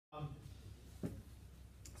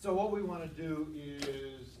So what we want to do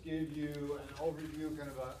is give you an overview, kind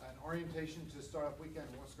of an orientation to Startup Weekend,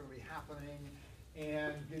 what's going to be happening,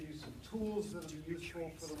 and give you some tools that will be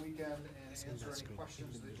useful for the weekend, and answer any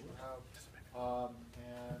questions that you have,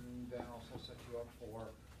 and then also set you up for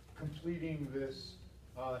completing this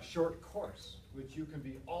short course, which you can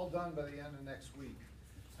be all done by the end of next week.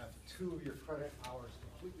 Have 2 of your credit hours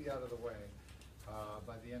completely out of the way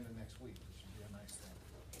by the end of next week, which would be a nice thing.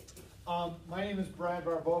 My name is Brad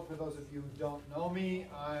Barbeau. For those of you who don't know me,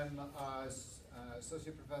 I'm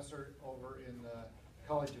associate professor over in the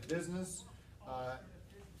College of Business.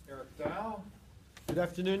 Eric Dow. Good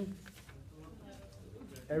afternoon.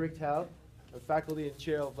 Eric Tao, I'm faculty and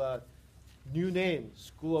chair of new name,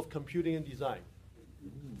 School of Computing and Design.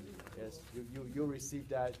 Yes, you'll receive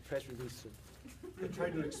that press release soon. I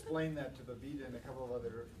tried to explain that to Babita and a couple of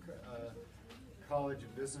other College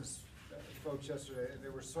of Business folks yesterday, and they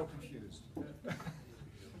were so confused.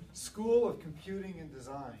 School of Computing and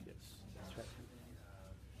Design. Yes, that's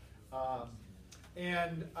right.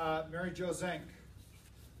 And MaryJo Zenk,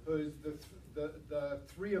 who's the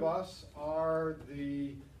 3 of us are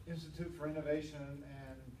the Institute for Innovation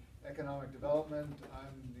and Economic Development.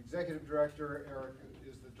 I'm the executive director, Eric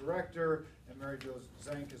is the director, and MaryJo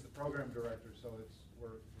Zenk is the program director. So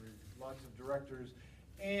we're lots of directors.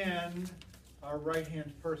 And our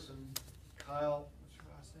right-hand person, Kyle, what's your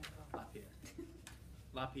last name, Kyle?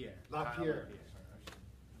 LaPierre. LaPierre. Sorry, I should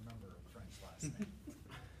remember a French last name.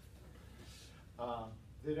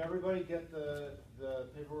 Did everybody get the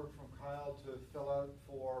paperwork from Kyle to fill out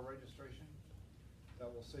for registration?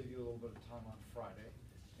 That will save you a little bit of time on Friday,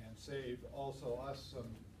 and save also us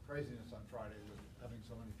some craziness on Friday with having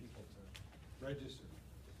so many people to register.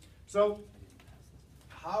 So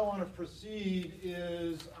how I want to proceed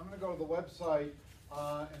is I'm going to go to the website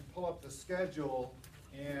and pull up the schedule,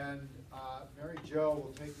 and MaryJo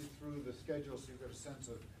will take you through the schedule so you've got a sense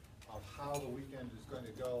of how the weekend is going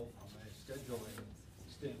to go from a scheduling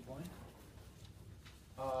standpoint.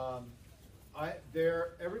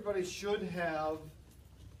 Everybody should have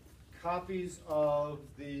copies of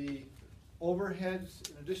the overheads,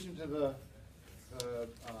 in addition to the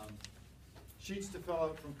sheets to fill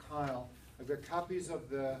out from Kyle. I've got copies of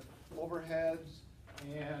the overheads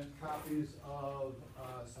and copies of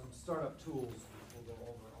some startup tools, which we'll go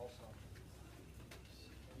over also.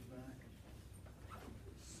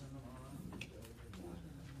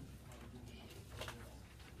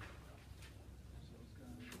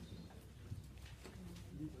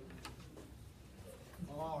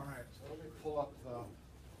 All right, so let me pull up the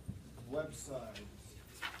website.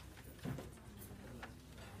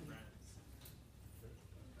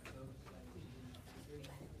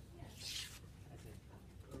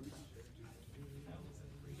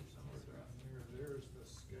 There's the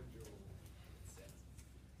schedule.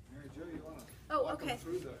 MaryJo, you want to walk them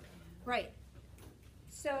through the... Right.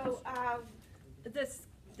 So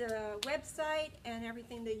the website and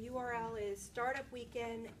everything, the URL is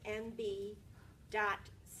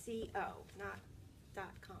StartupWeekendMB.co, not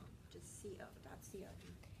 .com, just .co.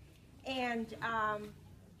 And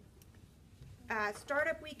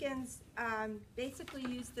Startup Weekends basically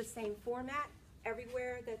use the same format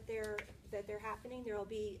everywhere that they're happening. There will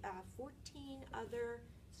be 14 other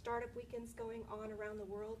Startup Weekends going on around the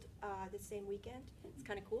world the same weekend. It's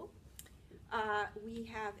kind of cool. We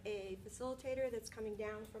have a facilitator that's coming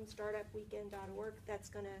down from StartupWeekend.org that's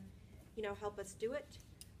going to, help us do it.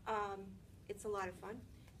 It's a lot of fun.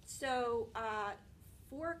 So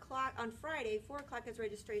 4 o'clock on Friday, 4 o'clock is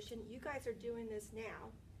registration. You guys are doing this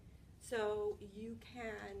now, so you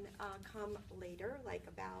can come later, like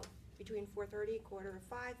about between 4:30,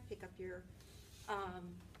 4:45, pick up your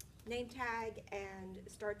name tag and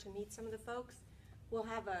start to meet some of the folks. We'll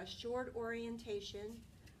have a short orientation,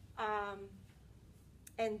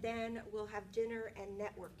 and then we'll have dinner and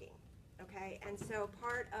networking, okay? And so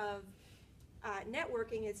part of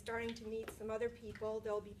networking is starting to meet some other people.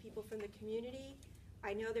 There'll be people from the community.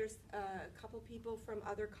 I know there's a couple people from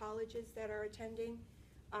other colleges that are attending,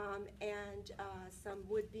 and some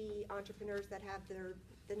would-be entrepreneurs that have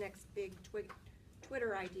the next big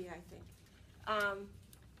Twitter idea, I think.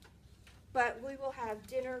 But we will have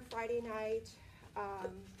dinner Friday night,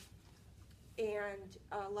 and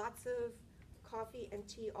lots of coffee and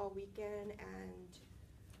tea all weekend, and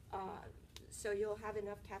so you'll have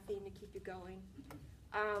enough caffeine to keep you going.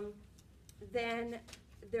 Then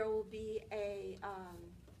there will be a,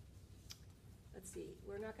 let's see,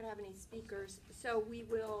 we're not going to have any speakers, so we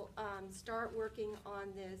will start working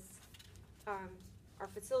on this. Our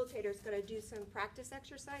facilitator is going to do some practice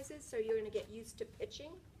exercises, so you're going to get used to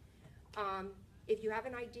pitching. If you have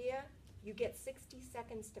an idea, you get 60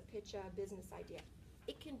 seconds to pitch a business idea.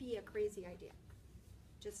 It can be a crazy idea.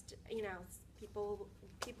 Just, you know, people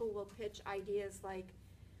will pitch ideas like,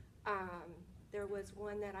 there was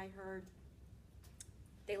one that I heard,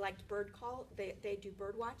 they liked bird call, they do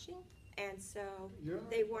bird watching, and so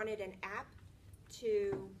they wanted an app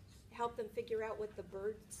to help them figure out what the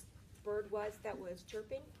bird was that was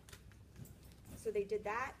chirping. So they did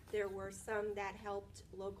that. There were some that helped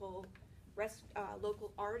local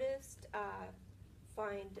artists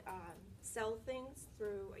sell things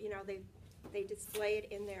through, you know, they display it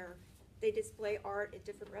in they display art at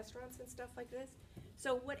different restaurants and stuff like this.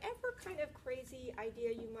 So whatever kind of crazy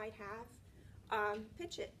idea you might have,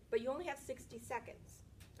 pitch it, but you only have 60 seconds,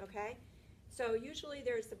 okay? So usually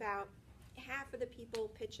there's about half of the people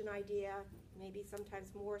pitch an idea, maybe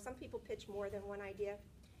sometimes more. Some people pitch more than one idea.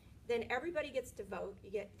 Then everybody gets to vote.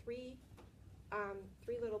 You get three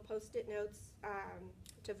little Post-it notes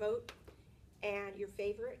to vote, and your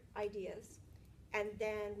favorite ideas. And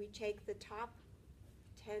then we take the top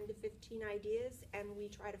 10 to 15 ideas, and we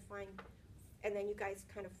try to find, and then you guys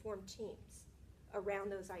kind of form teams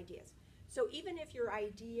around those ideas. So even if your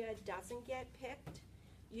idea doesn't get picked,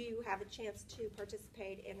 you have a chance to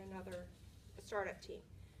participate in another startup team.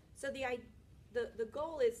 So the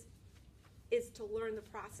goal is to learn the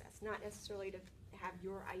process, not necessarily to have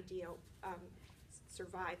your idea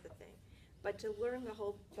survive the thing, but to learn the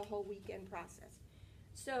whole weekend process.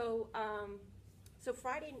 So so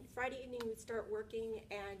Friday evening we start working,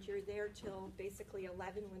 and you're there till basically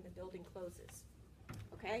 11 when the building closes.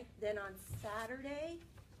 Okay. Then on Saturday,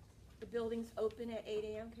 the building's open at 8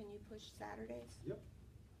 a.m. Can you push Saturdays? Yep.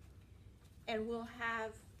 And we'll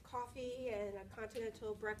have coffee and a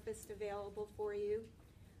continental breakfast available for you.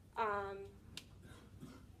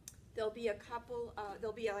 There'll be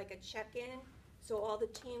there'll be like a check-in, so all the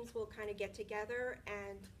teams will kind of get together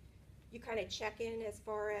and you kind of check in as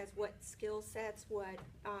far as what skill sets, what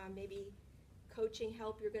maybe coaching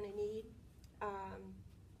help you're going to need.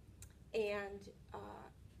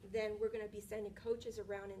 Then we're going to be sending coaches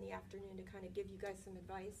around in the afternoon to kind of give you guys some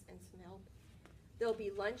advice and some help. There'll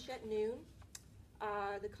be lunch at noon.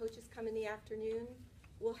 The coaches come in the afternoon.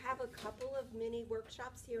 We'll have a couple of mini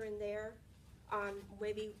workshops here and there.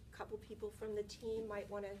 Maybe a couple people from the team might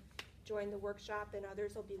want to join the workshop, and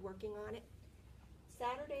others will be working on it.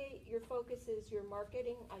 Saturday, your focus is your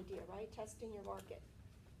marketing idea, right? Testing your market.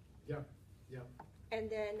 Yeah, yeah. And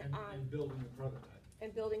then And building a prototype.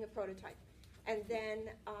 And building a prototype. And then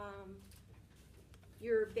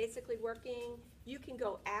you're basically working, you can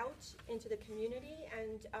go out into the community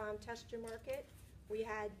and test your market. We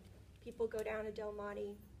had people go down to Del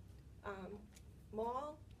Monte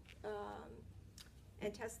Mall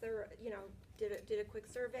and test their, did a quick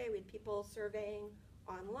survey. We had people surveying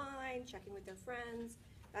online, checking with their friends,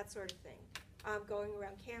 that sort of thing. Going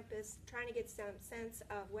around campus, trying to get some sense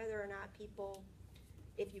of whether or not people,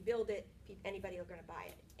 if you build it, anybody are going to buy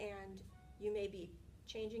it. And you may be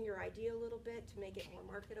changing your idea a little bit to make it more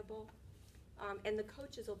marketable. And the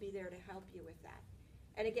coaches will be there to help you with that.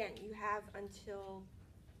 And again, you have until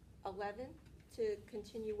 11 to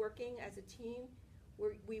continue working as a team.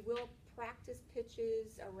 We will practice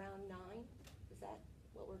pitches around 9. Is that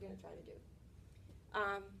what we're going to try to do?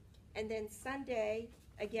 And then Sunday,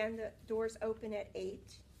 again, the doors open at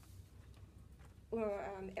 8.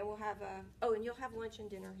 And we'll have and you'll have lunch and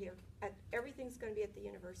dinner here. Everything's going to be at the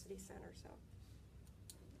University Center. So,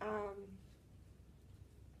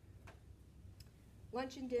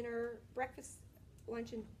 lunch and dinner, breakfast,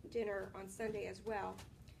 lunch and dinner on Sunday as well.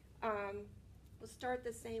 We'll start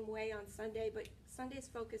the same way on Sunday, but Sunday's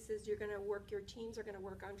focus is your teams are going to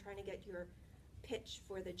work on trying to get your pitch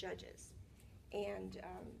for the judges. And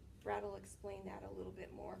Brad will explain that a little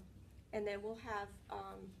bit more. And then we'll have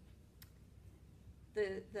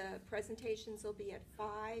the presentations will be at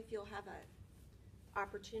 5. You'll have an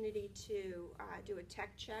opportunity to do a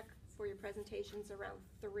tech check for your presentations around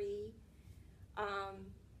 3.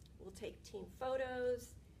 We'll take team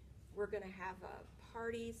photos. We're going to have a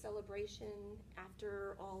party celebration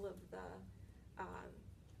after all of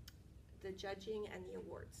the judging and the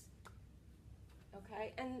awards.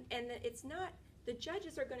 Okay, and it's not, the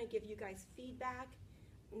judges are going to give you guys feedback,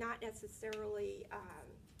 not necessarily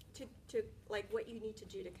to like what you need to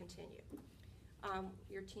do to continue,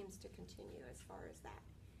 your teams to continue as far as that,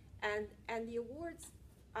 and the awards,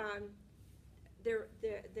 they're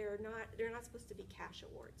not supposed to be cash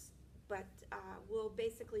awards, but we'll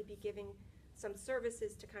basically be giving some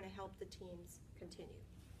services to kind of help the teams continue.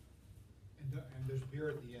 And there's beer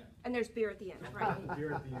at the end. And there's beer at the end, right?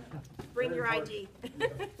 Beer at the end. Bring Very your important.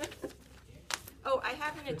 ID. Oh, I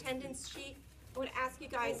have an attendance sheet. I want to ask you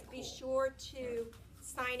guys, be sure to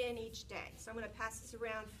sign in each day. So I'm going to pass this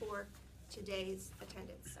around for today's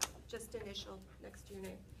attendance. So just initial next to your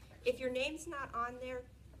name. If your name's not on there,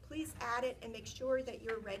 please add it and make sure that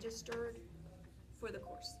you're registered for the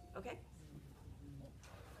course, okay?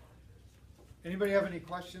 Anybody have any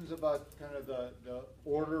questions about kind of the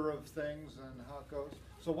order of things and how it goes?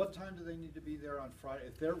 So what time do they need to be there on Friday?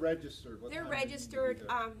 If they're registered, what They're time do they need to be registered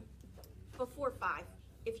there? before 5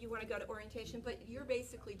 if you want to go to orientation, but you're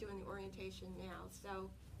basically doing the orientation now.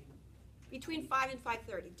 So between 5 and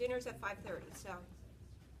 5:30. Dinner's at 5:30, so.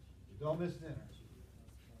 Don't miss dinner.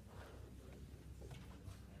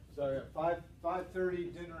 So yeah,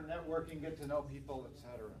 5:30 dinner, networking, get to know people,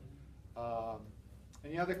 etc.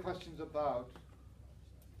 Any other questions about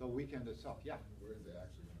the weekend itself? Yeah. Where is it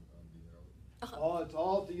actually going to be held? Oh, it's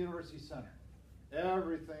all at the University Center.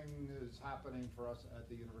 Everything is happening for us at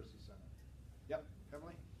the University Center. Yep,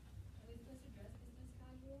 Emily? Are we supposed to dress business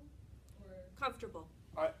casual or? Comfortable.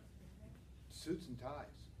 Suits and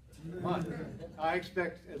ties. Come on. I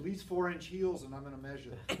expect at least 4-inch heels, and I'm going to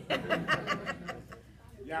measure.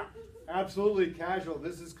 Yeah, absolutely casual.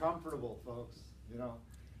 This is comfortable, folks. You know,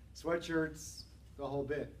 sweatshirts, the whole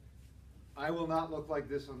bit. I will not look like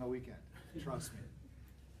this on the weekend. Trust me.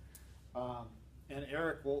 And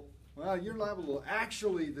Eric will. Well, you're liable.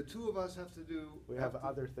 Actually, the two of us have to do. We have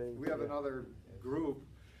other things. We have yeah. another group.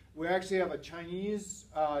 We actually have a Chinese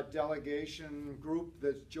delegation group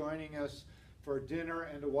that's joining us for dinner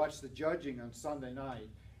and to watch the judging on Sunday night,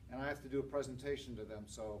 and I have to do a presentation to them.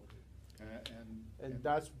 So, And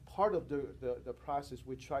that's part of the process.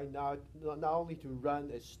 We try not only to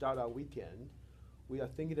run a startup weekend, we are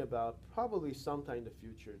thinking about probably sometime in the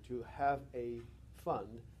future to have a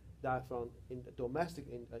fund that from a domestic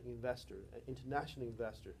investor, an international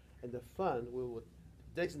investor, and the fund we will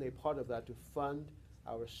designate part of that to fund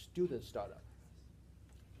our student startup.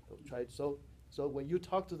 So when you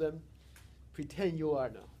talk to them, pretend you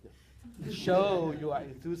are show you are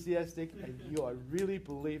enthusiastic and you are really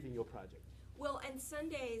believe in your project. Well, and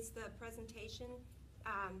Sundays, the presentation,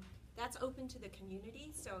 that's open to the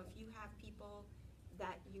community. So if you have people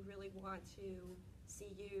that you really want to see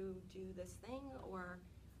you do this thing, or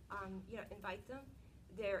invite them.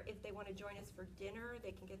 If they want to join us for dinner,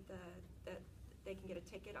 they can get they can get a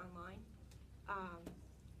ticket online.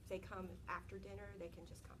 If they come after dinner, they can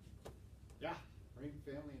just come. Yeah, bring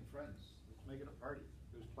family and friends. Let's make it a party.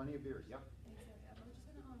 There's plenty of beer. Yep. Exactly. I was just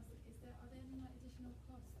going to ask, are there any additional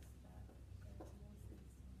costs that go towards this?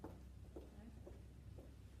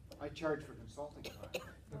 No? I charge for consulting time.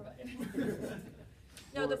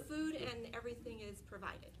 No, the food and everything is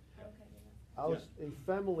provided. Okay, yeah. A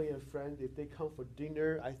family and friend, if they come for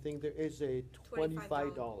dinner, I think there is a $25.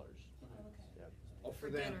 Okay. Yeah. Oh, For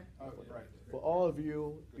them. dinner. Oh, right. For all of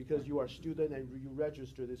you, because you are student and you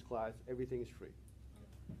register this class, everything is free.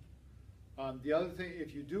 The other thing,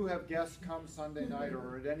 if you do have guests come Sunday night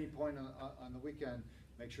or at any point on the weekend,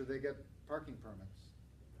 make sure they get parking permits.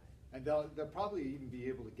 And they'll probably even be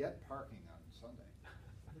able to get parking on Sunday.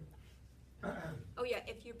 Oh yeah,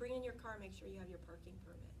 if you bring in your car, make sure you have your parking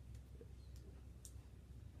permit.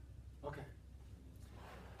 Okay.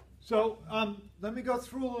 So let me go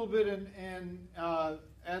through a little bit and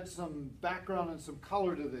add some background and some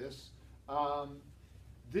color to this.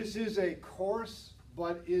 This is a course,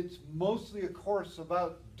 but it's mostly a course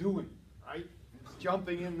about doing, right? It's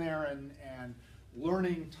jumping in there and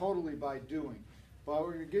learning totally by doing. But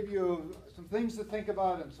we're going to give you some things to think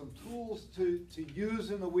about and some tools to use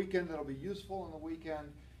in the weekend that'll be useful in the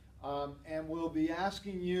weekend. And we'll be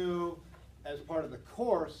asking you, as part of the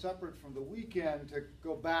course, separate from the weekend, to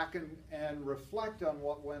go back and reflect on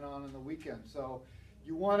what went on in the weekend. So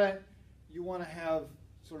you want to have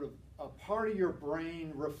sort of a part of your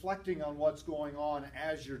brain reflecting on what's going on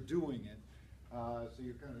as you're doing it. So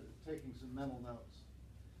you're kind of taking some mental notes.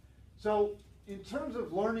 So in terms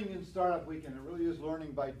of learning in Startup Weekend, it really is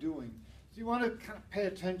learning by doing. So you want to kind of pay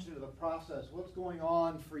attention to the process. What's going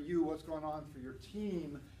on for you? What's going on for your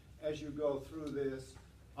team as you go through this?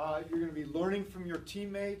 You're going to be learning from your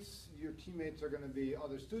teammates. Your teammates are going to be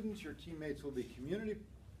other students. Your teammates will be community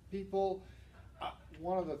people.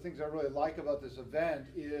 One of the things I really like about this event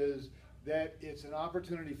is that it's an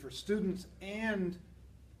opportunity for students and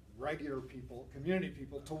regular people, community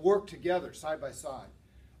people, to work together side by side.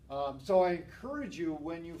 So I encourage you,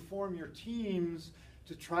 when you form your teams,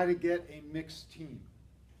 to try to get a mixed team.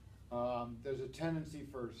 There's a tendency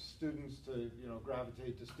for students to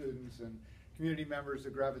gravitate to students and community members to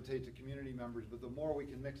gravitate to community members, but the more we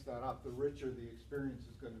can mix that up, the richer the experience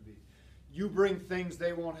is going to be. You bring things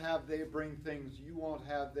they won't have, they bring things you won't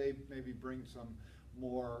have, they maybe bring some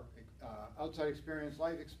more outside experience,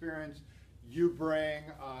 life experience. You bring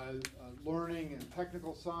learning and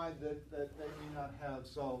technical side that they may not have,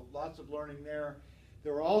 so lots of learning there.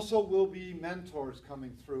 There also will be mentors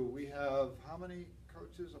coming through. We have how many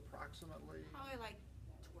coaches approximately? Probably like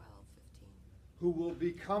 12, 15. Who will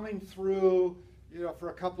be coming through, you know, for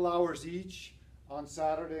a couple hours each on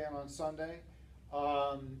Saturday and on Sunday.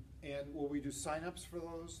 And will we do sign-ups for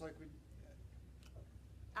those like we?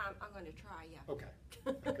 I'm going to try, yeah. Okay.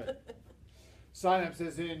 Okay. Sign-ups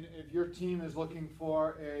as in, if your team is looking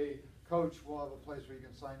for a coach, we'll have a place where you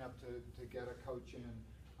can sign up to get a coach in.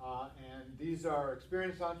 And these are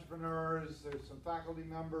experienced entrepreneurs, there's some faculty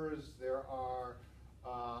members, there are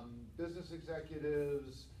business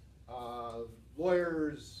executives,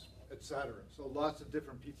 lawyers, etc. So lots of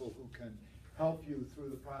different people who can help you through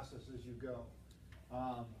the process as you go.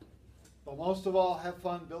 But most of all, have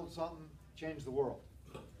fun, build something, change the world.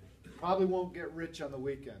 Probably won't get rich on the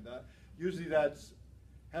weekend. Usually that's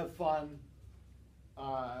have fun,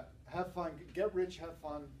 get rich, have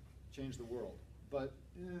fun, change the world. But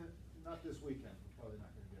not this weekend. We're probably not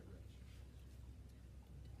going to get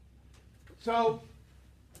rich. So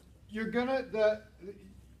you're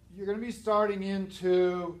gonna be starting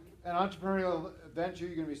into an entrepreneurial venture.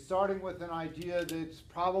 You're going to be starting with an idea that's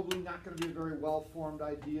probably not going to be a very well-formed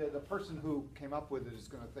idea. The person who came up with it is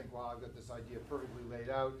going to think, well, I've got this idea perfectly laid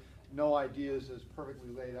out. No idea is as perfectly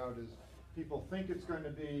laid out as people think it's going to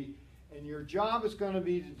be. And your job is going to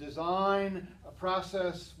be to design a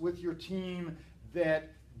process with your team that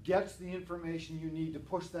gets the information you need to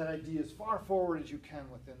push that idea as far forward as you can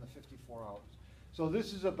within the 54 hours. So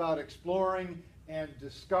this is about exploring and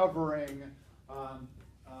discovering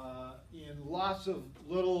in lots of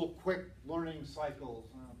little quick learning cycles.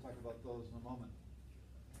 And I'll talk about those in a moment.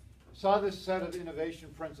 I saw this set of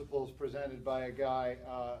innovation principles presented by a guy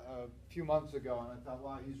a few months ago, and I thought,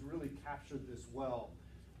 wow, he's really captured this well.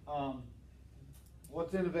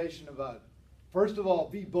 What's innovation about? First of all,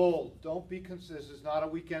 be bold. Don't be consistent. This is not a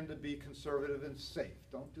weekend to be conservative and safe.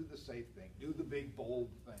 Don't do the safe thing. Do the big, bold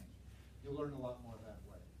thing. You'll learn a lot more that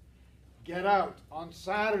way. Get out. On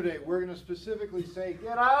Saturday, we're going to specifically say,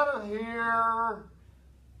 get out of here,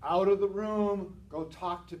 out of the room, go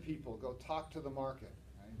talk to people, go talk to the market.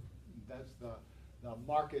 Right? That's the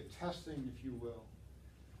market testing, if you will.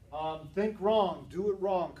 Think wrong, do it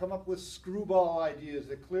wrong, come up with screwball ideas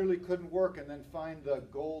that clearly couldn't work and then find the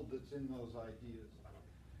gold that's in those ideas.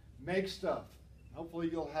 Make stuff. Hopefully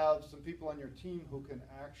you'll have some people on your team who can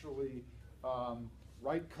actually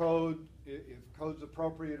write code if code's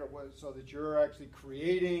appropriate, or what, so that you're actually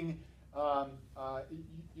creating,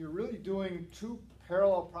 you're really doing two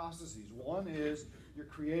parallel processes. One is you're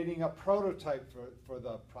creating a prototype for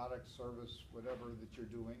the product, service, whatever that you're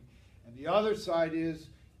doing. And the other side is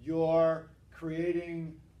you're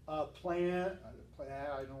creating a plan,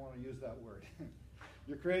 I don't want to use that word.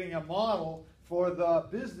 You're creating a model for the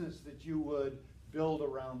business that you would build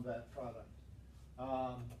around that product.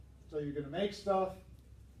 So you're going to make stuff,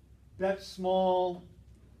 bet small.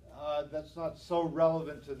 That's not so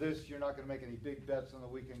relevant to this. You're not going to make any big bets on the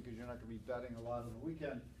weekend because you're not going to be betting a lot on the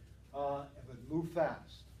weekend. But move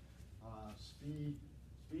fast. Speed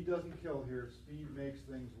doesn't kill here. Speed makes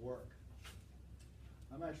things work.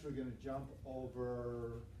 I'm actually going to jump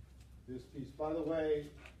over this piece. By the way,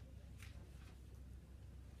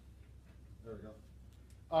 there we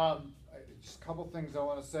go. Just a couple things I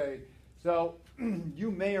want to say. So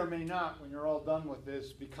you may or may not, when you're all done with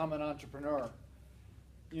this, become an entrepreneur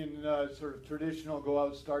in a sort of traditional go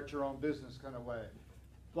out, start your own business kind of way.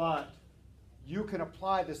 But you can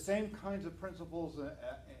apply the same kinds of principles and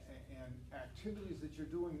activities that you're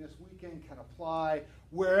doing this weekend can apply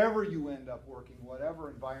wherever you end up working, whatever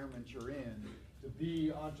environment you're in, to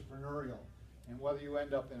be entrepreneurial. And whether you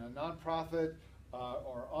end up in a nonprofit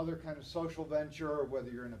or other kind of social venture, or whether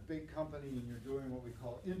you're in a big company and you're doing what we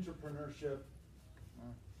call intrapreneurship.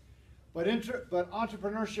 But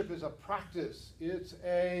entrepreneurship is a practice. It's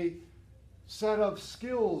a set of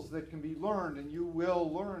skills that can be learned, and you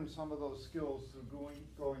will learn some of those skills through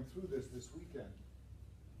going through this weekend.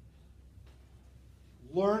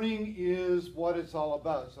 Learning is what it's all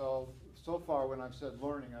about. So far when I've said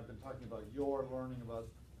learning, I've been talking about your learning about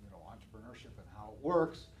entrepreneurship and how it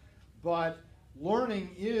works. But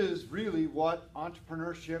learning is really what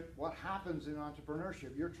happens in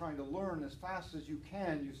entrepreneurship. You're trying to learn as fast as you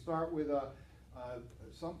can. You start with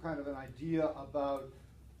some kind of an idea about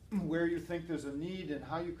where you think there's a need and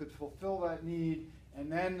how you could fulfill that need.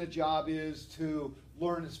 And then the job is to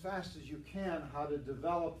learn as fast as you can how to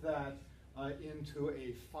develop that into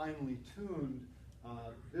a finely tuned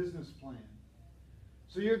business plan.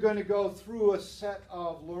 So you're going to go through a set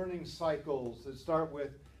of learning cycles that start with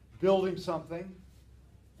building something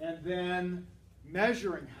and then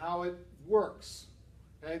measuring how it works.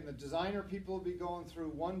 Okay? And the designer people will be going through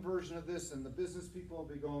one version of this, and the business people will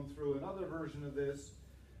be going through another version of this.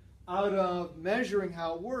 Out of measuring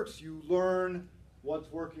how it works, you learn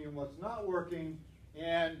what's working and what's not working,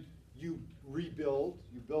 and you rebuild,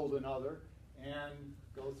 you build another, and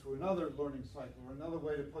go through another learning cycle. Or another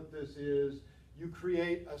way to put this is you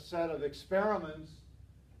create a set of experiments.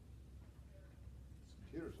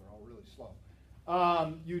 Computers are all really slow.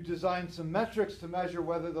 You design some metrics to measure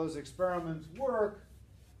whether those experiments work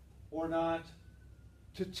or not,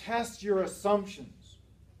 to test your assumptions.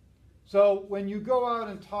 So when you go out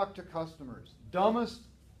and talk to customers, dumbest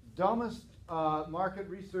market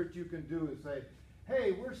research you can do is say,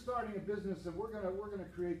 hey, we're starting a business and we're gonna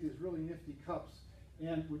create these really nifty cups,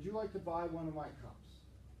 and would you like to buy one of my cups?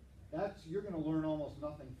 You're gonna learn almost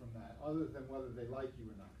nothing from that other than whether they like you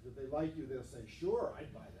or not. Because if they like you, they'll say, sure,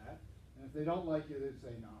 I'd buy that. And if they don't like you, they'd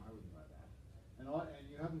say, no, I wouldn't buy that. And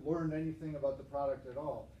you haven't learned anything about the product at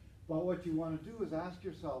all. But what you want to do is ask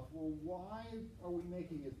yourself, well, why are we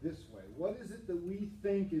making it this way? What is it that we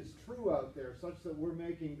think is true out there such that we're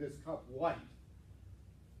making this cup white?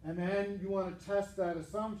 And then you want to test that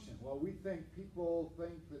assumption. Well, we think people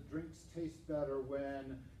think that drinks taste better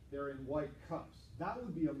when they're in white cups. That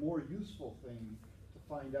would be a more useful thing to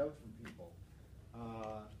find out from people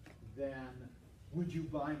than would you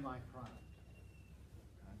buy my product?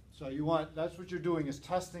 Okay. So that's what you're doing, is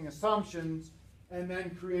testing assumptions and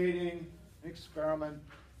then creating an experiment,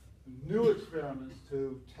 new experiments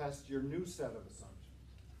to test your new set of assumptions.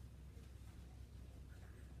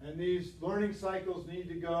 And these learning cycles need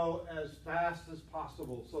to go as fast as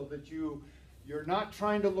possible so that you're not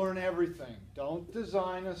trying to learn everything. Don't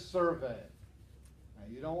design a survey. Now,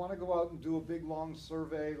 you don't want to go out and do a big long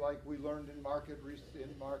survey like we learned in market research. No,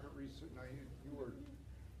 you were.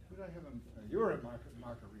 Who did I have? You were in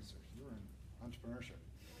market research. You were in entrepreneurship.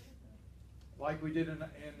 Like we did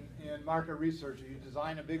in market research, you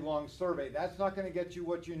design a big long survey. That's not going to get you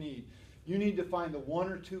what you need. You need to find the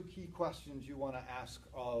one or two key questions you want to ask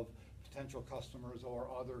of potential customers or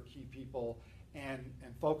other key people and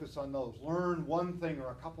focus on those. Learn one thing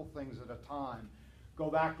or a couple things at a time.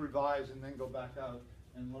 Go back, revise, and then go back out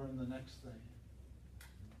and learn the next thing.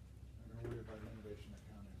 I'm going to worry about innovation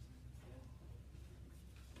accounting.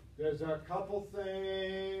 There's a couple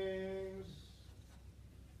things.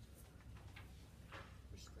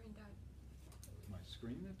 Your screen died. My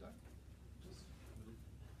screen that died?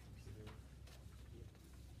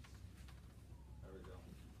 There we go.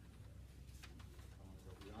 I want to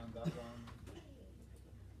go beyond that one.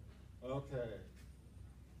 Okay.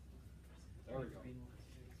 There we go.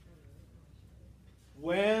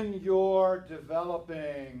 When you're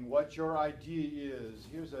developing what your idea is,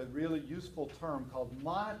 here's a really useful term called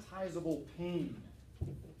monetizable pain.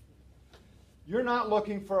 You're not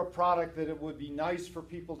looking for a product that it would be nice for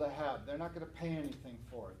people to have. They're not going to pay anything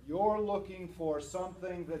for it. You're looking for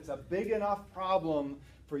something that's a big enough problem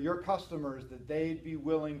for your customers that they'd be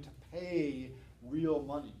willing to pay real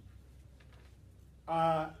money.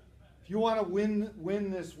 If you want to win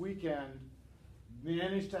this weekend,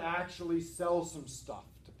 manage to actually sell some stuff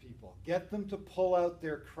to people. Get them to pull out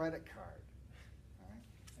their credit card, right?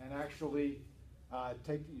 And actually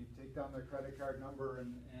take down their credit card number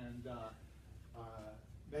and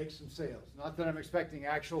make some sales. Not that I'm expecting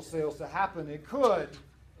actual sales to happen. It could,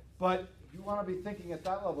 but you want to be thinking at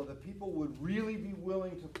that level that people would really be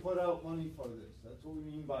willing to put out money for this. That's what we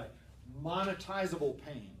mean by monetizable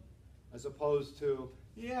pain, as opposed to,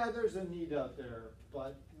 yeah, there's a need out there,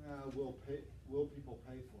 but will people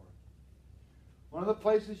pay for it? One of the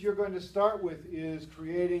places you're going to start with is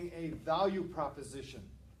creating a value proposition.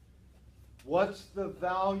 What's the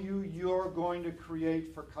value you're going to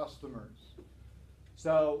create for customers?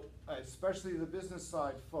 So, especially the business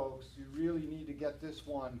side folks, you really need to get this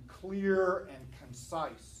one clear and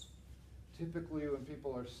concise. Typically when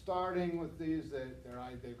people are starting with these,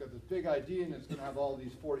 they've got this big idea and it's going to have all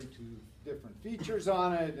these 42 different features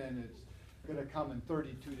on it, and it's going to come in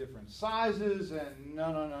 32 different sizes, and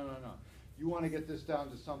no. You want to get this down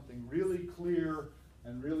to something really clear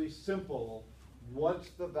and really simple. What's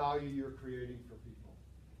the value you're creating for people?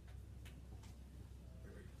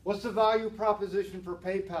 What's the value proposition for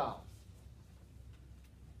PayPal?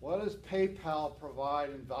 What does PayPal provide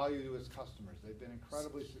in value to its customers? They've been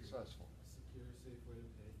incredibly successful.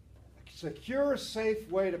 Secure, safe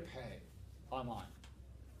way to pay online.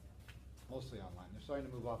 Mostly online. They're starting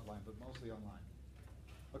to move offline, but mostly online.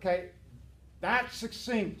 Okay, that's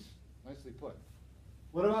succinct. Nicely put.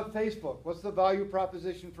 What about Facebook? What's the value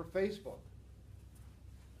proposition for Facebook?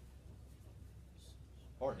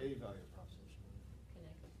 Or a value proposition?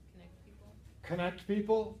 Connect people. Connect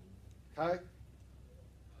people, okay?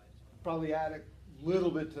 Probably add a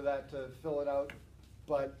little bit to that to fill it out,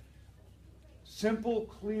 but simple,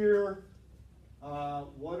 clear,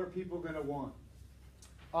 what are people gonna want?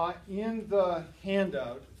 In the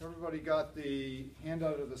handout, everybody got the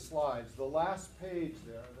handout of the slides, the last page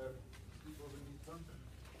there, people gonna need something.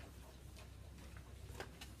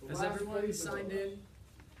 The Has last everyone page signed in?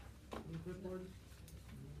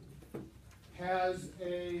 has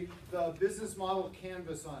the business model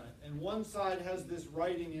canvas on it, and one side has this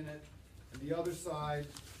writing in it, and the other side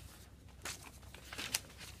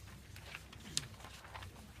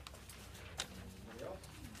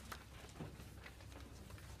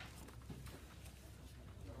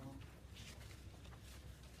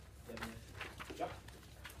Yep.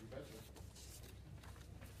 You betcha.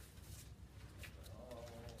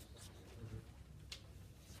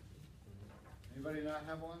 Anybody not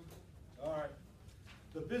have one? All right.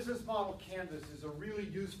 The business model canvas is a really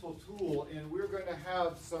useful tool, and we're going to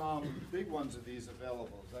have some big ones of these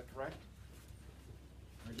available. Is that correct?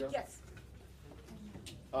 MaryJo? Yes.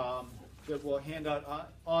 That we'll hand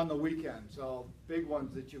out on the weekend, so big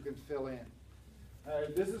ones that you can fill in.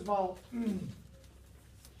 Business model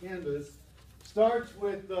canvas starts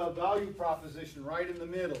with the value proposition right in the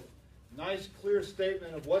middle. Nice, clear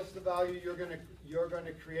statement of what's the value you're going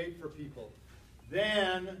to create for people.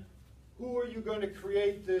 Then, who are you going to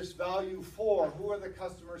create this value for? Who are the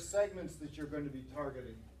customer segments that you're going to be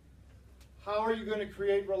targeting? How are you going to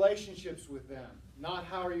create relationships with them? Not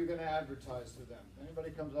how are you going to advertise to them. If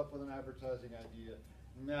anybody comes up with an advertising idea,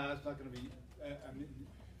 no, that's not going to be,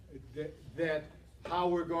 that how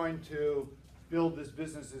we're going to build this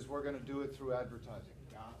business is we're going to do it through advertising.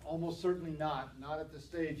 Almost certainly not at the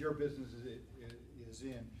stage your business is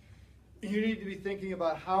in. You need to be thinking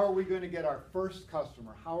about how are we going to get our first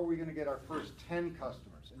customer? How are we going to get our first 10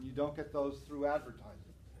 customers? And you don't get those through advertising.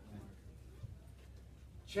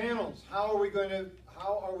 Channels, how are we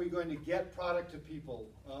going to get product to people?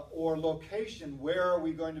 Or location, where are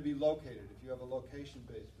we going to be located if you have a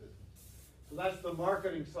location-based business? So that's the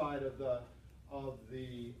marketing side of the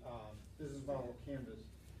business model canvas.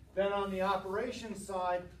 Then on the operations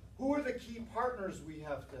side, who are the key partners we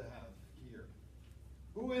have to have here?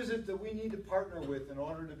 Who is it that we need to partner with in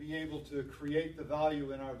order to be able to create the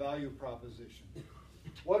value in our value proposition?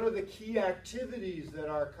 What are the key activities that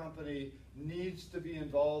our company needs to be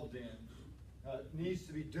involved in, needs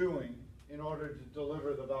to be doing in order to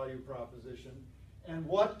deliver the value proposition? And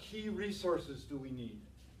what key resources do we need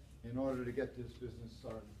in order to get this business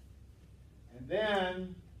started? And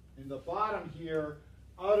then, in the bottom here,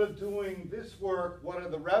 out of doing this work, what are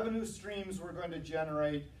the revenue streams we're going to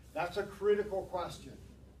generate? That's a critical question.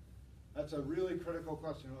 That's a really critical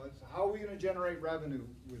question. How are we going to generate revenue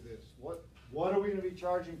with this? What are we going to be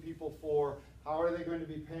charging people for? How are they going to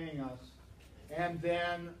be paying us? And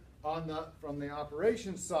then from the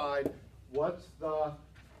operations side, what's the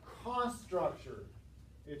cost structure?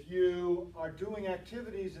 If you are doing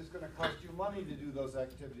activities, it's going to cost you money to do those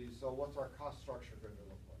activities. So what's our cost structure going to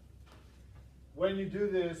look like? When you do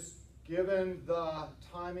this, given the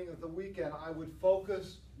timing of the weekend, I would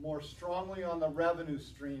focus more strongly on the revenue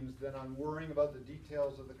streams than on worrying about the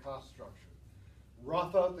details of the cost structure.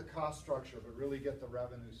 Rough out the cost structure, but really get the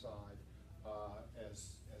revenue side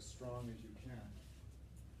as strong as you can.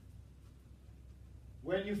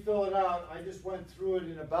 When you fill it out, I just went through it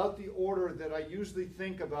in about the order that I usually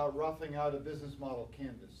think about roughing out a business model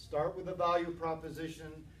canvas. Start with the value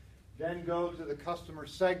proposition, then go to the customer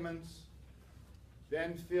segments,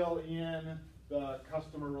 then fill in the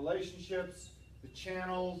customer relationships, the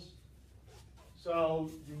channels. So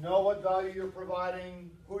you know what value you're providing,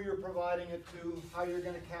 who you're providing it to, how you're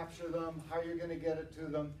going to capture them, how you're going to get it to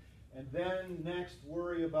them. And then next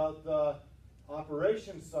worry about the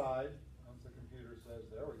operations side. Once the computer says,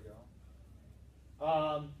 there we go.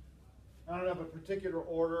 I don't have a particular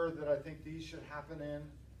order that I think these should happen in.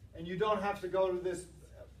 And you don't have to go to this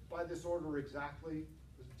by this order exactly.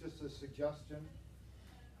 It's just a suggestion.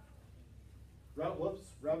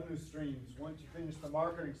 Revenue streams. Once you finish the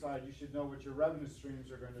marketing side, you should know what your revenue streams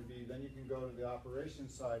are going to be. Then you can go to the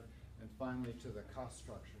operations side, and finally to the cost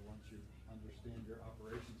structure once you understand your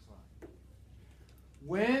operations side.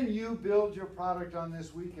 When you build your product on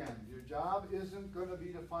this weekend, your job isn't going to be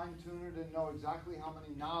to fine-tune it and know exactly how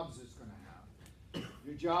many knobs it's going to have.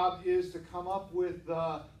 Your job is to come up with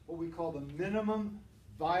what we call the minimum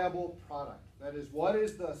viable product. That is, what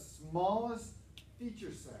is the smallest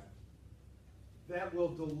feature set that will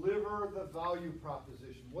deliver the value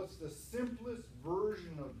proposition? What's the simplest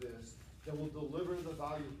version of this that will deliver the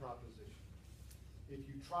value proposition? If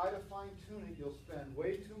you try to fine tune it, you'll spend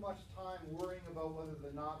way too much time worrying about whether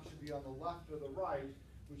the knob should be on the left or the right,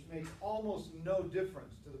 which makes almost no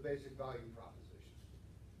difference to the basic value proposition.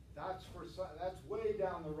 That's way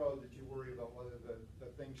down the road that you worry about whether the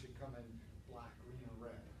thing should come in black, green, or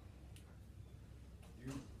red.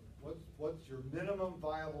 What's your minimum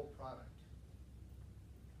viable product?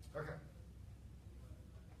 Okay.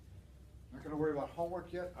 Not going to worry about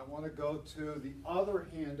homework yet. I want to go to the other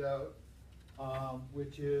handout,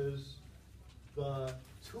 which is the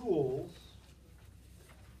tools.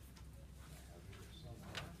 I have here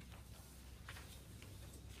somewhere.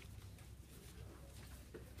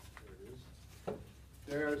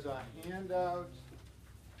 There it is. There's a handout.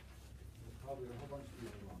 Probably a whole bunch of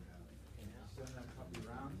people won't have it. Can you send that copy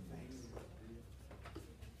around? Thanks.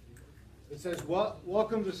 It says,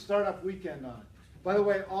 welcome to Startup Weekend on it. By the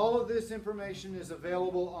way, all of this information is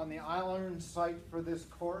available on the iLearn site for this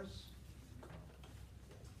course.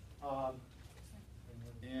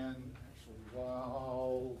 And actually,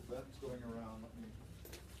 while that's going around, let me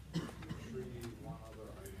read one other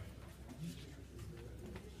item.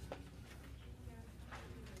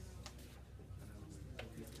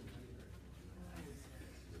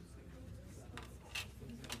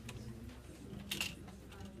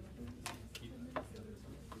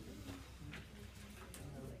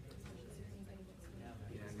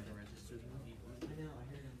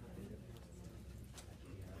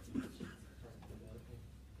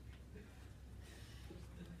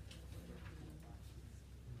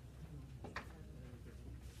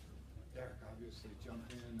 Obviously jump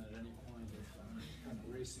in at any point if I'm kind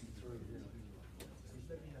of racing through here.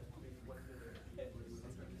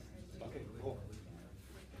 Okay, cool.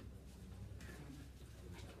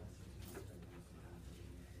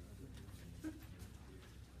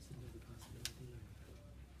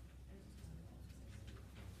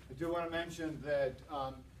 I do want to mention that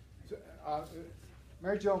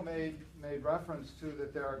MaryJo made reference to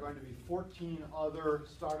that there are going to be 14 other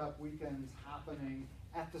startup weekends happening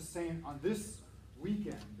at the same, on this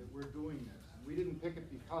weekend that we're doing this. And we didn't pick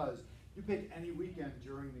it because you pick any weekend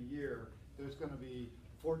during the year, there's going to be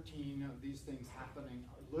 14 of these things happening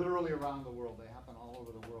literally around the world. They happen all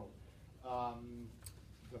over the world.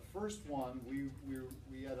 The first one, we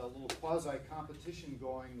had a little quasi competition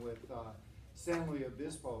going with San Luis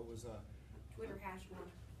Obispo. It was a Twitter hash war.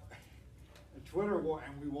 A Twitter war,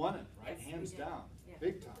 and we won it, right? Yes, Hands we did. down, Yeah.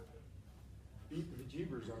 big time. Beat the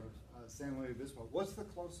jeebers out of San Luis Obispo. What's the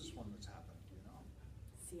closest one that's happened? Do you know?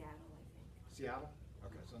 Seattle, I think. Seattle?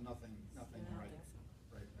 Okay, so nothing I don't right, think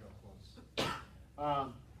so. right, real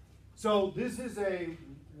close. So this is a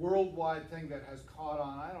worldwide thing that has caught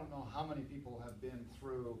on. I don't know how many people have been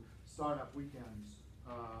through startup weekends,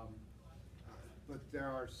 but there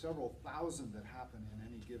are several thousand that happen in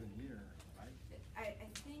any given year, right? I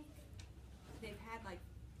think they've had like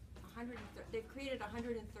they've created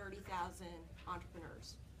 130,000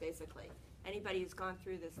 entrepreneurs, basically. Anybody who's gone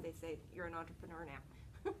through this, they say, you're an entrepreneur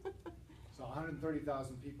now. So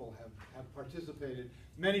 130,000 people have participated.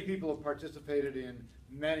 Many people have participated in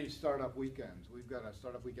many startup weekends. We've got a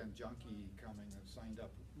startup weekend junkie coming that signed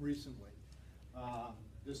up recently,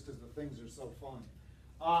 just because the things are so fun.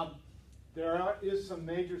 There is some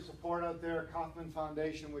major support out there. Kauffman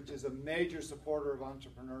Foundation, which is a major supporter of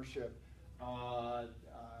entrepreneurship,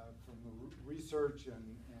 from the research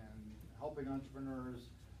and helping entrepreneurs.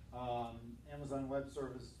 Amazon Web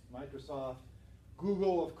Service, Microsoft,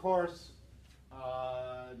 Google, of course,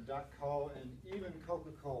 .co, and even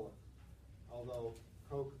Coca-Cola. Although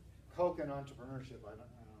Coke and entrepreneurship, I don't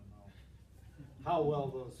know how well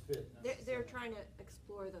those fit. They're trying to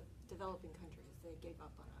explore the developing countries. They gave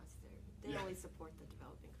up on us. They only support the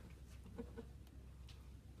developing countries.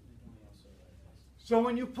 So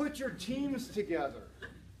when you put your teams together,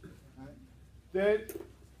 right, there's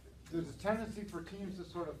a tendency for teams to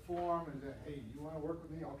sort of form and say, hey, you want to work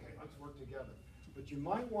with me? Okay, let's work together. But you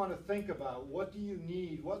might want to think about, what do you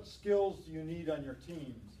need? What skills do you need on your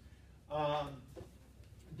teams?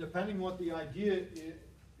 Depending what the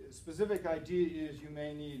specific idea is, you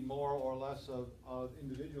may need more or less of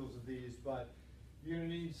individuals of these, but you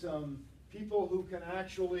need some people who can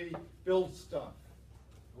actually build stuff.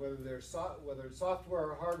 Whether it's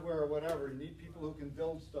software or hardware or whatever, you need people who can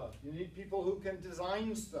build stuff. You need people who can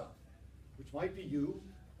design stuff, which might be you,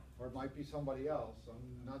 or it might be somebody else.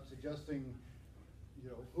 I'm not suggesting,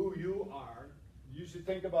 who you are. You should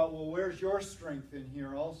think about, well, where's your strength in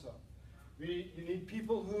here also? You need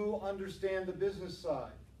people who understand the business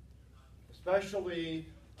side, especially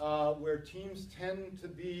where teams tend to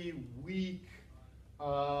be weak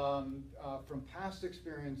from past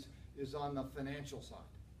experience is on the financial side.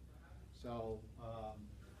 So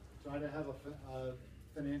try to have a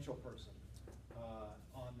financial person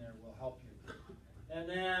on there will help you. And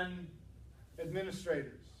then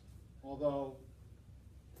administrators, although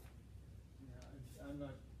I'm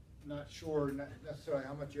not sure necessarily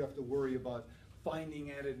how much you have to worry about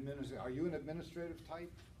finding an administrator. Are you an administrative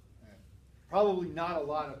type? Probably not a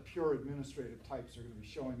lot of pure administrative types are going to be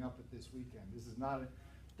showing up at this weekend. This is not,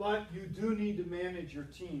 but you do need to manage your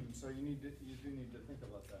team, so you do need to think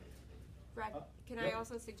about that. Brad, can yep. I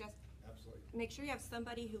also suggest, Absolutely. make sure you have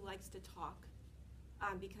somebody who likes to talk,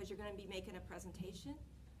 because you're going to be making a presentation,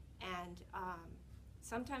 and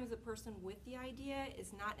sometimes the person with the idea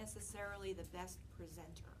is not necessarily the best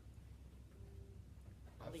presenter.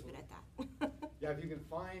 I'll leave it at that. Yeah, if you can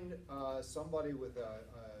find somebody with a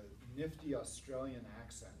nifty Australian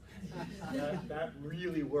accent, that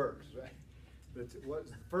really works, right? What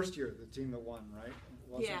first year, the team that won, right?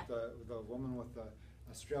 Wasn't Yeah. the woman with the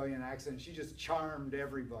Australian accent? She just charmed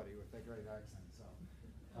everybody with that great accent. So,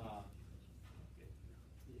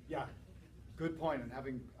 yeah, good point. And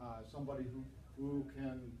having somebody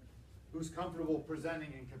who's comfortable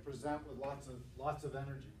presenting and can present with lots of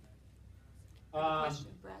energy.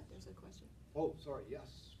 Question, Brad, there's a question. Oh, sorry.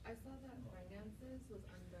 Yes. I saw that finances was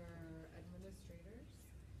under administrators.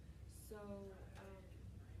 So,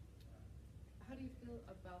 how do you feel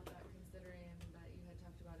about that, considering that you had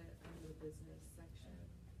talked about it under the business section?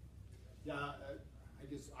 Yeah, I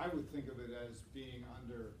guess I would think of it as being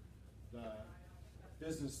under the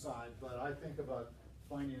business side, but I think about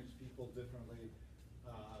finance people differently.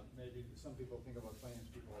 Maybe some people think about finance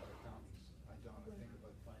people as accountants. I don't. I think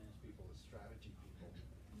about finance people as strategy people.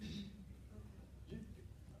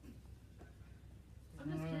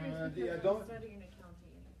 I'm just curious because I'm studying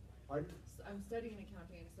accounting. Pardon? So I'm studying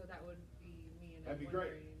accounting, so that would be me, and That'd I'm be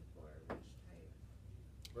great. wondering for which type.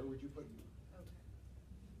 Where would you put me? Okay.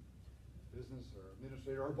 Business or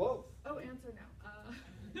administrator or both? Oh, answer now.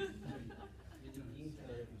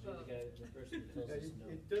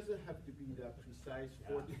 It doesn't have to be that precise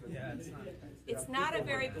for different. Yeah, it's not. It's not a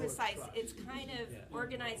very precise, it's kind of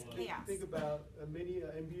organized chaos. Think about many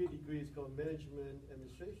MBA degrees called management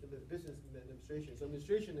administration, the business administration. So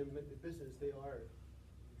administration and business, they are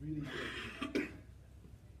really good.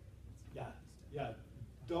 Yeah.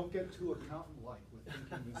 Don't get too accountant-like with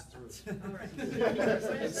thinking this through. All right.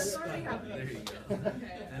 That's already happening. There you go.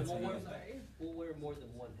 Okay. That's I'm what you- sorry. We'll wear more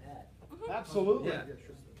than one hat. Absolutely. Yeah.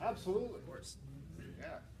 Absolutely. Of course.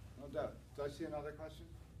 Yeah, no doubt. Do I see another question?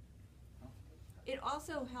 No? It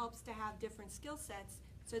also helps to have different skill sets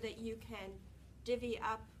so that you can divvy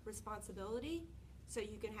up responsibility. So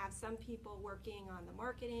you can have some people working on the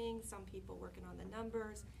marketing, some people working on the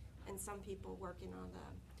numbers, and some people working on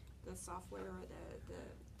the software or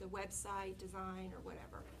the website design or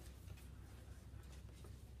whatever.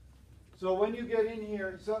 So when you get in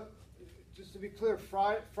here, so just to be clear,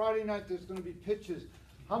 Friday night there's going to be pitches.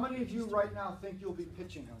 How many of you right now think you'll be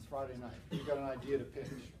pitching on Friday night? You've got an idea to pitch.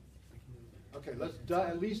 Okay, let's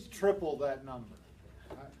at least triple that number.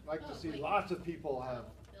 I'd like to see lots of people have.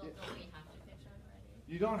 Don't we have to pitch on Friday?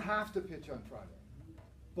 You don't have to pitch on Friday.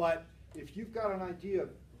 But if you've got an idea,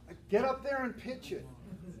 get up there and pitch it.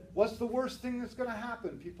 What's the worst thing that's going to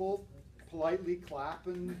happen? People politely clap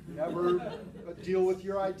and never deal with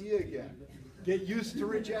your idea again. Get used to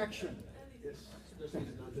rejection.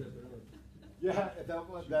 Yeah,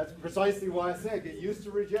 that's precisely why I say get used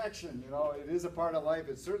to rejection. You know, it is a part of life.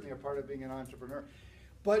 It's certainly a part of being an entrepreneur.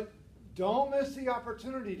 But don't miss the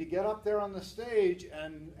opportunity to get up there on the stage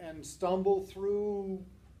and stumble through,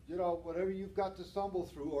 you know, whatever you've got to stumble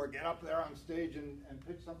through, or get up there on stage and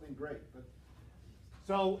pitch something great. But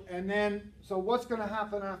so what's going to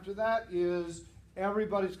happen after that is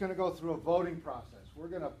everybody's going to go through a voting process. We're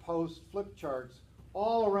going to post flip charts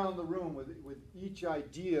all around the room with each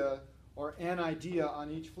idea or an idea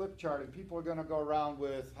on each flip chart, and people are going to go around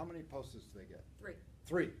with, how many Post-its do they get? 3.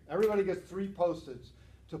 3. Everybody gets 3 Post-its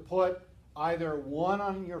to put either one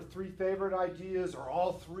on your 3 favorite ideas or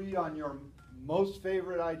all 3 on your most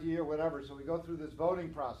favorite idea, whatever. So we go through this voting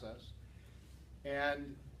process,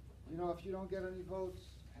 and you know, if you don't get any votes,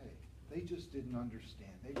 hey, they just didn't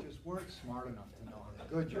understand. They just weren't smart enough to know how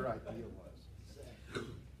good your idea was.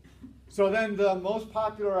 So then the most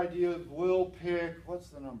popular idea will pick, what's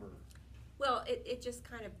the number? Well, it just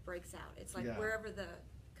kind of breaks out. It's like Yeah. wherever the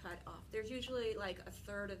cut off. There's usually like a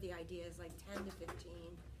third of the ideas, like 10 to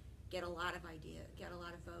 15, get a lot of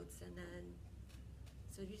votes, and then,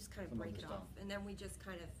 so you just kind of Some break others it don't. off. And then we just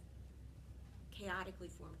kind of chaotically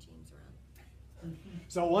form teams around.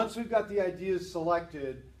 So once we've got the ideas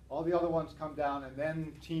selected, all the other ones come down, and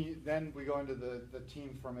then we go into the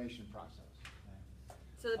team formation process.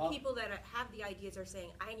 So the people that have the ideas are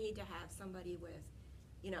saying, I need to have somebody with,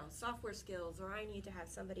 software skills, or I need to have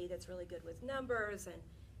somebody that's really good with numbers, and,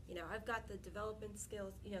 I've got the development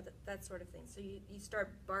skills, that sort of thing. So you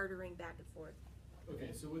start bartering back and forth.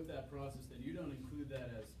 Okay, so with that process, then you don't include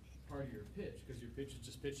that as part of your pitch, because your pitch is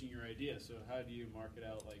just pitching your idea. So how do you market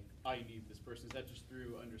out, like, I need this person? Is that just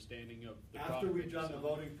through understanding of the product? After we've that you're done the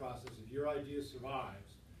selling? voting process, if your idea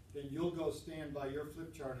survives, then you'll go stand by your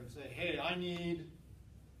flip chart and say, hey, I need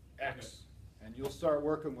X. And you'll start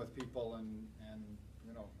working with people and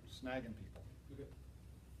snagging people. Okay.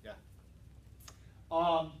 Yeah.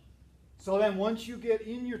 So then once you get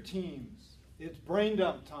in your teams, it's brain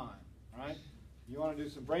dump time, right? You want to do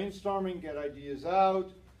some brainstorming, get ideas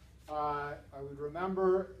out. I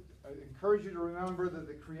encourage you to remember that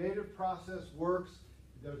the creative process works.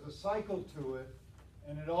 There's a cycle to it,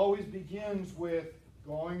 and it always begins with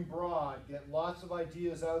going broad, get lots of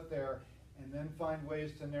ideas out there, and then find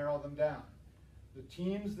ways to narrow them down. The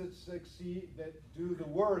teams that succeed, that do the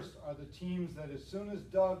worst, are the teams that as soon as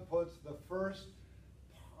Doug puts the first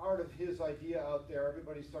part of his idea out there,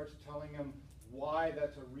 everybody starts telling him why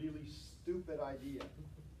that's a really stupid idea.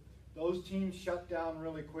 Those teams shut down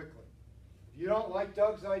really quickly. If you don't like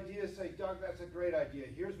Doug's idea, say, Doug, that's a great idea.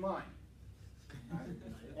 Here's mine.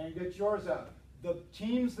 And get yours out. The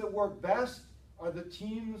teams that work best are the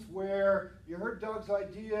teams where you heard Doug's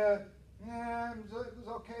idea, it was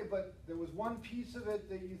okay, but there was one piece of it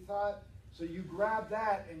that you thought, so you grab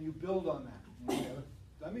that and you build on that.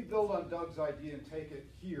 Let me build on Doug's idea and take it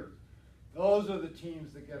here. Those are the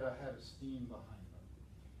teams that get a head of steam behind them.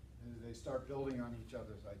 And they start building on each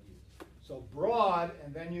other's ideas. So broad,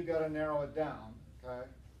 and then you got to narrow it down, okay,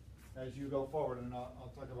 as you go forward. And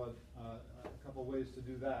I'll talk about a couple ways to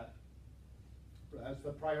do that. That's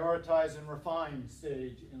the prioritize and refine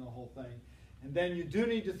stage in the whole thing. And then you do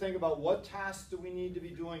need to think about what tasks do we need to be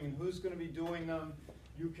doing and who's going to be doing them.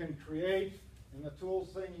 You can create, in the tools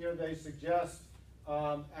thing here, they suggest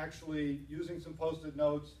actually using some Post-it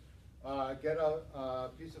notes, get a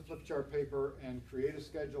piece of flip chart paper and create a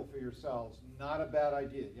schedule for yourselves. Not a bad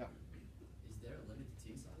idea, yeah. Is there a limit to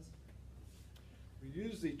team size? We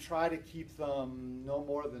usually try to keep them no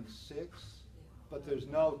more than 6, but there's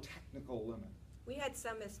no technical limit. We had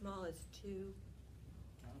some as small as 2.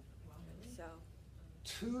 So.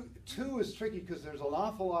 Two is tricky because there's an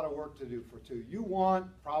awful lot of work to do for 2. You want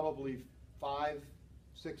probably 5,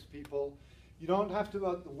 6 people. You don't have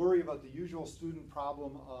to worry about the usual student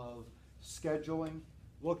problem of scheduling.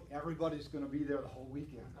 Look, everybody's going to be there the whole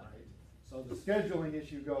weekend, right? So the scheduling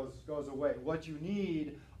issue goes away. What you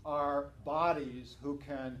need are bodies who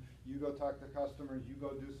can, you go talk to customers, you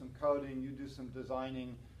go do some coding, you do some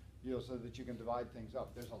designing, so that you can divide things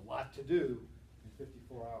up. There's a lot to do in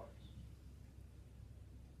 54 hours.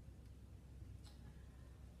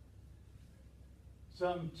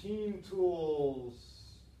 Some team tools.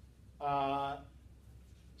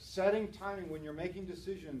 Setting timing, when you're making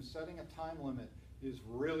decisions, setting a time limit is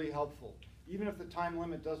really helpful. Even if the time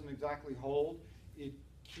limit doesn't exactly hold, it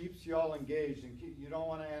keeps you all engaged, and you don't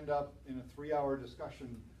want to end up in a 3-hour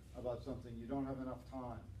discussion about something. You don't have enough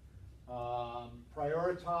time.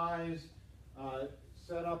 Prioritize,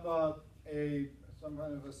 set up some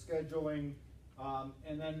kind of a scheduling,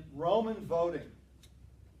 and then Roman voting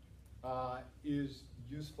is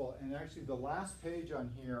useful. And actually the last page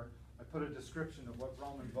on here, I put a description of what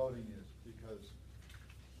Roman voting is, because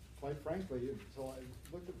quite frankly, until I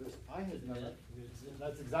looked at this, I had never,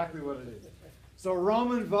 that's exactly what it is. So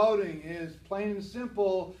Roman voting is plain and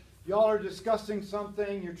simple. Y'all are discussing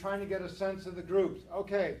something, you're trying to get a sense of the groups.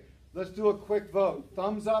 Okay, let's do a quick vote.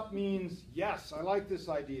 Thumbs up means, yes, I like this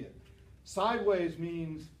idea. Sideways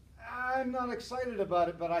means, I'm not excited about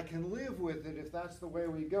it, but I can live with it if that's the way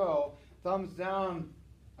we go. Thumbs down,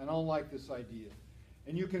 I don't like this idea.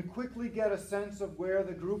 And you can quickly get a sense of where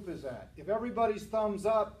the group is at. If everybody's thumbs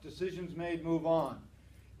up, decisions made, move on.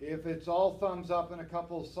 If it's all thumbs up and a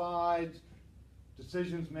couple sides,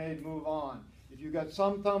 decisions made, move on. If you've got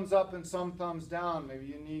some thumbs up and some thumbs down, maybe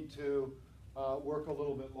you need to work a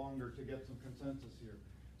little bit longer to get some consensus here.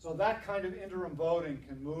 So that kind of interim voting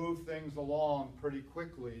can move things along pretty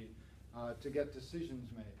quickly to get decisions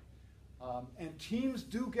made. And teams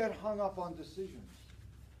do get hung up on decisions.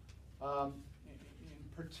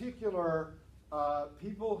 In particular,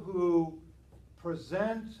 people who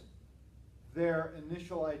present their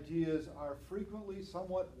initial ideas are frequently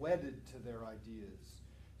somewhat wedded to their ideas.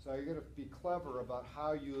 So you got to be clever about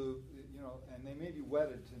how and they may be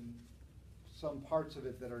wedded to some parts of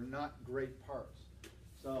it that are not great parts.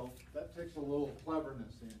 So that takes a little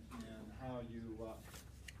cleverness in how you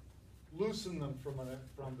loosen them from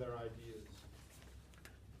their ideas.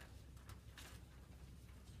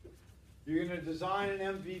 You're going to design an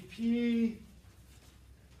MVP.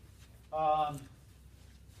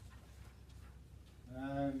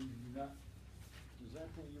 And is that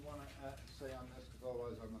anything you want to say on this? Because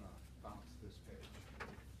otherwise I'm going to bounce this page.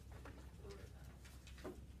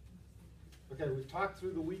 Okay, we've talked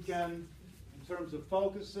through the weekend in terms of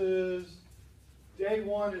focuses. Day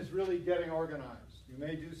one is really getting organized. You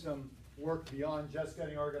may do some work beyond just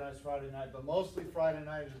getting organized Friday night, but mostly Friday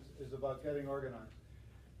night is about getting organized.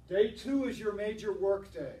 Day two is your major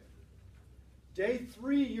work day. Day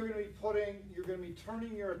three, you're going to be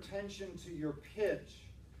turning your attention to your pitch.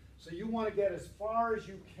 So you want to get as far as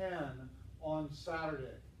you can on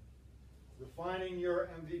Saturday. Refining your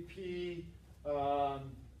MVP,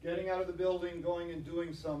 getting out of the building, going and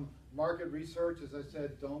doing some market research. As I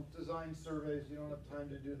said, don't design surveys. You don't have time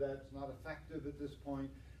to do that. It's not effective at this point.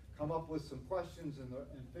 Come up with some questions and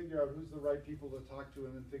figure out who's the right people to talk to,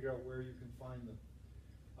 and then figure out where you can find them.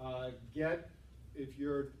 If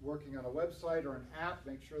you're working on a website or an app,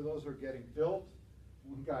 make sure those are getting built.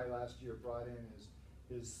 One guy last year brought in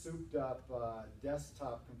his souped up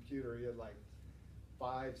desktop computer. He had like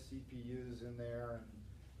 5 CPUs in there and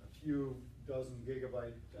a few dozen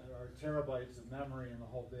gigabytes or terabytes of memory and the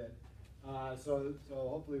whole bit. So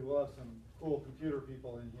hopefully we'll have some cool computer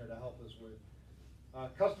people in here to help us with.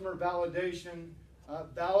 Customer validation.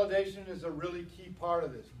 Validation is a really key part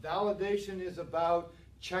of this. Validation is about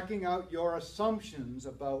checking out your assumptions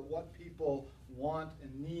about what people want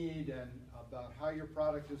and need and about how your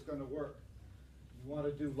product is going to work. You want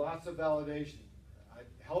to do lots of validation. I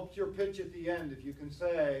helped your pitch at the end if you can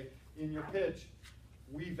say in your pitch,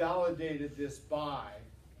 we validated this by,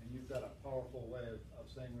 and you've got a powerful way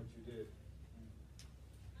of saying what you did.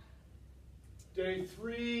 Day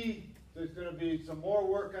three, there's going to be some more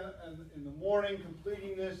work in the morning,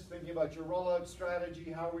 completing this, thinking about your rollout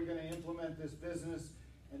strategy, how are we going to implement this business,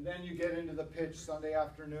 and then you get into the pitch Sunday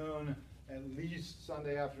afternoon, at least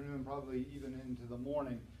Sunday afternoon, probably even into the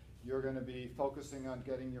morning. You're going to be focusing on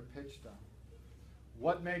getting your pitch done.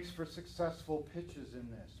 What makes for successful pitches in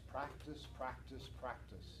this? Practice, practice,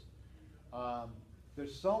 practice.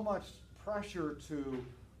 There's so much pressure to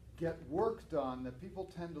get work done that people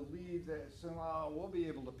tend to leave. They say, oh, we'll be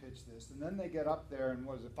able to pitch this. And then they get up there and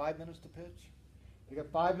what is it, 5 minutes to pitch? They get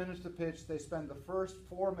 5 minutes to pitch. They spend the first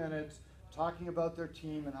 4 minutes talking about their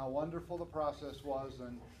team and how wonderful the process was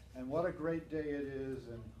and what a great day it is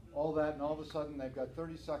and all that. And all of a sudden they've got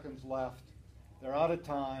 30 seconds left. They're out of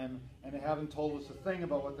time and they haven't told us a thing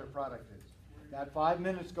about what their product is. That 5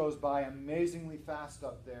 minutes goes by amazingly fast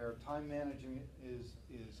up there. Time managing is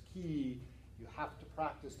key. You have to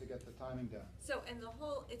practice to get the timing down. So, and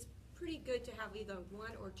it's pretty good to have either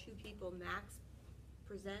 1 or 2 people max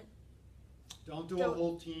present. Don't do a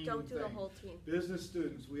whole team Don't do thing. a whole team. Business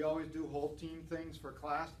students, we always do whole team things for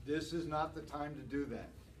class. This is not the time to do that.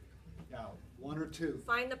 Now, 1 or 2.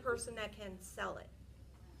 Find the person that can sell it.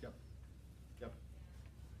 Yep. Yep.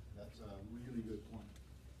 That's a really good point.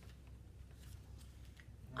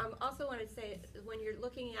 Also want to say, when you're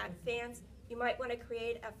looking at fans, you might want to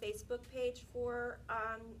create a Facebook page for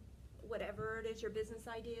whatever it is your business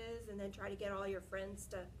idea is, and then try to get all your friends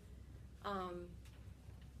to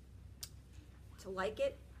like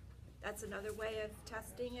it. That's another way of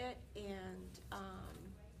testing it. And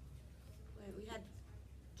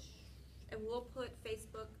we'll put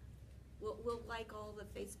Facebook. We'll like all the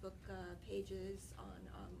Facebook pages on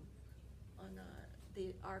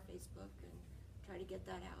our Facebook and try to get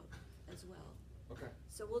that out as well. Okay.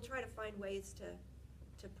 So we'll try to find ways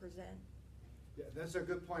to present. Yeah, that's a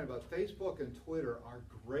good point about Facebook and Twitter are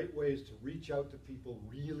great ways to reach out to people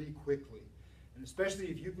really quickly. And especially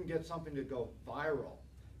if you can get something to go viral.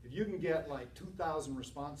 If you can get like 2,000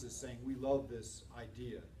 responses saying, we love this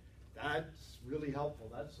idea, that's really helpful.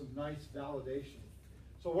 That's some nice validation.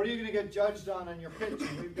 So what are you going to get judged on in your pitch?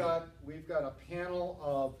 And we've got a panel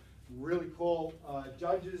of really cool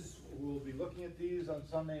judges who will be looking at these on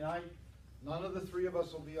Sunday night. None of the 3 of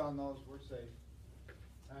us will be on those. We're safe.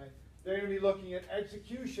 All right. They're going to be looking at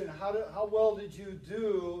execution. How well did you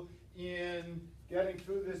do in getting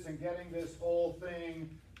through this and getting this whole thing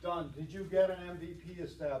done? Did you get an MVP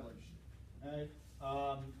established? Right?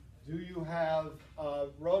 Do you have a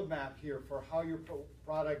roadmap here for how your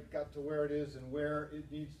product got to where it is and where it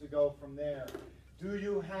needs to go from there? Do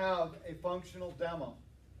you have a functional demo?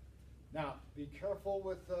 Now, be careful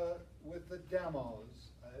with the demos.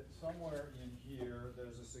 Somewhere in here,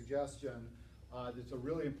 there's a suggestion That's a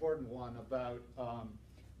really important one about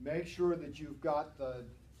make sure that you've got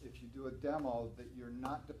if you do a demo, that you're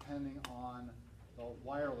not depending on the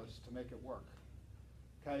wireless to make it work.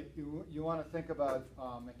 Okay, you want to think about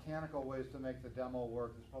mechanical ways to make the demo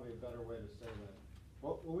work. There's probably a better way to say that.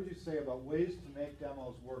 What would you say about ways to make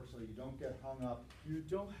demos work so you don't get hung up? You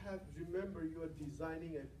don't have, remember you are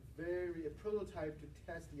designing a prototype to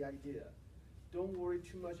test the idea. Don't worry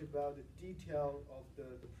too much about the detail of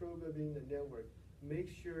the programming, the network. Make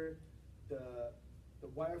sure the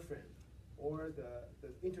wireframe or the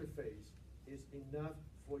interface is enough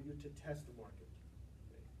for you to test the market.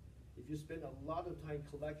 Okay? If you spend a lot of time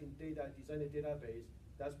collecting data, designing a database,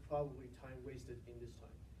 that's probably time wasted in this time.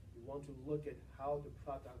 You want to look at how the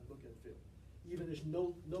product look and feel. Even if there's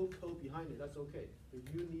no code behind it, that's okay. But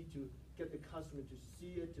you need to get the customer to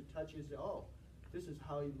see it, to touch it, and say, oh, this is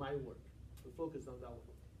how it might work. So focus on that one.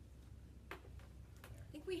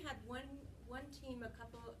 I think we had one team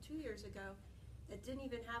 2 years ago that didn't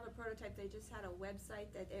even have a prototype. They just had a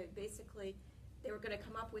website that they were going to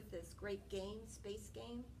come up with this great game, space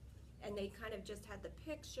game, and they kind of just had the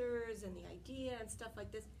pictures and the idea and stuff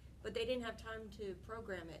like this, but they didn't have time to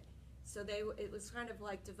program it. So it was kind of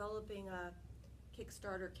like developing a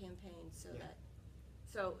Kickstarter campaign.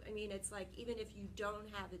 So I mean, it's like even if you don't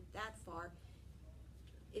have it that far,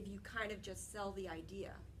 if you kind of just sell the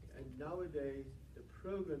idea. And nowadays, the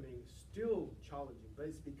programming is still challenging, but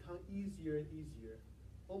it's become easier and easier.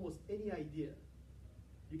 Almost any idea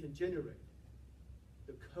you can generate.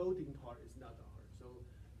 The coding part is not that hard. So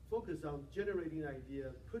focus on generating an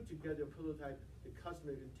idea, put together a prototype the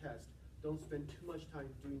customer can test. Don't spend too much time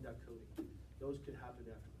doing that coding. Those could happen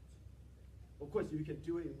afterwards. Of course, if you can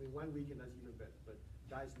do it in 1 week, that's even better, but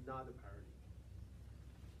that is not the priority.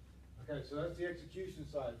 Okay, so that's the execution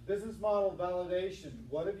side. Business model validation.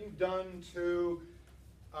 What have you done to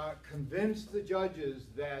convince the judges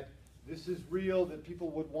that this is real, that people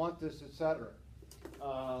would want this, etc.?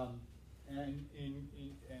 And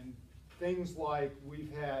things like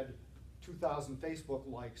we've had 2,000 Facebook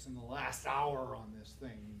likes in the last hour on this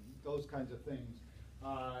thing, those kinds of things.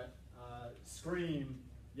 Scream,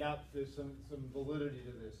 yep, there's some validity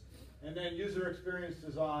to this. And then user experience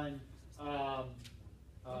design.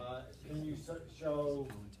 Can you show,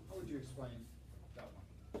 how would you explain that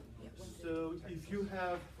one? So if you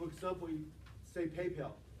have, for example, say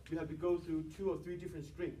PayPal, you have to go through 2 or 3 different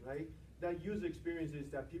screens, right? That user experience is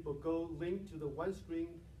that people go link to the one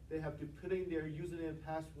screen, they have to put in their username and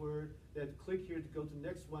password, they have to click here to go to the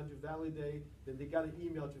next one to validate, then they got an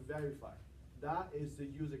email to verify. That is the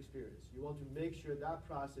user experience. You want to make sure that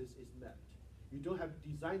process is met. You don't have to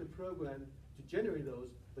design the program to generate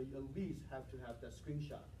those, but you at least have to have that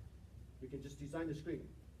screenshot. You can just design the screen.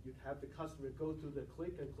 You have the customer go through the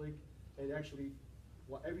click, and actually,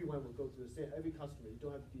 well, everyone will go through the same, every customer. You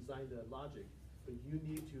don't have to design the logic, but you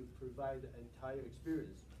need to provide the entire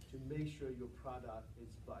experience to make sure your product is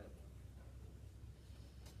viable.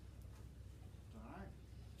 All right,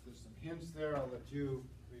 there's some hints there. I'll let you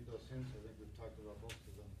read those hints. I think we've talked about most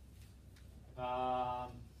of them.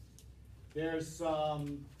 There's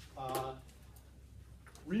some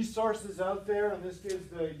resources out there, and this gives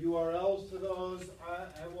the URLs to those. I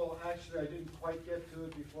didn't quite get to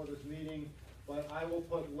it before this meeting, but I will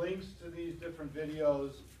put links to these different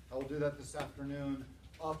videos. I will do that this afternoon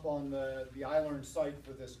up on the iLearn site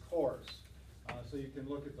for this course, so you can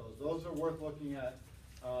look at those. Those are worth looking at.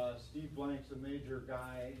 Steve Blank's a major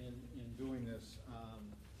guy in doing this,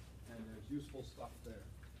 and there's useful stuff there.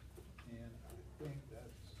 And I think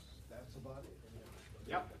that's about it.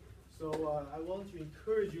 Yep. So I want to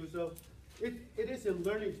encourage you. So it is a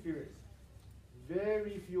learning experience.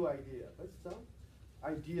 Very few ideas, but some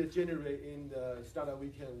ideas generated in the Startup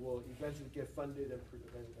Weekend will eventually get funded and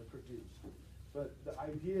produced. But the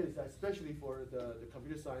idea is that, especially for the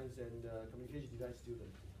computer science and communication design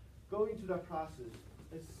students, go into that process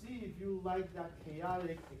and see if you like that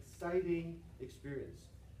chaotic, exciting experience.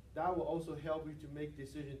 That will also help you to make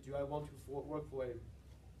decisions. Do I want to work for a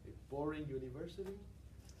boring university?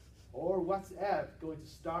 Or WhatsApp going to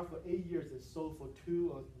start for 8 years and sold for $2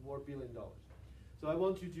 or more billion? So I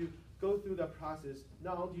want you to go through that process,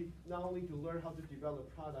 not only to learn how to develop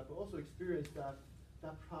a product, but also experience that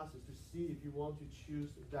process to see if you want to choose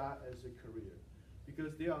that as a career.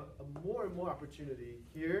 Because there are more and more opportunity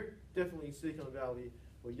here, definitely in Silicon Valley,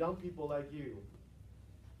 where young people like you,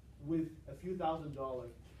 with a few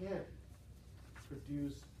 $1,000s, can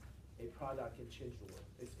produce a product can change the world.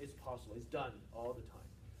 It's possible. It's done all the time.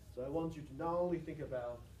 So I want you to not only think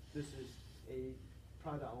about this is a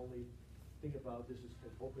product only, think about this is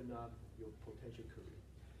can open up your potential career.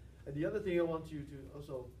 And the other thing I want you to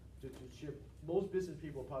also to share, most business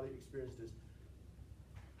people probably experience this.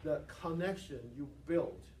 The connection you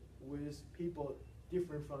built with people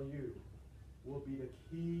different from you will be the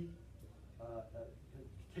key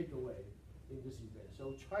takeaway in this event.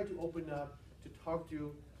 So try to open up to talk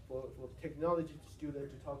to, for technology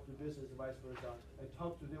students, to talk to business and vice versa, and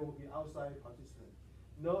talk to, there will be outside participants.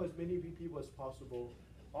 Know as many people as possible.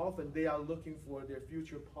 Often they are looking for their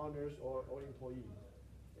future partners or employees.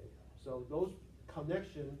 Okay. So those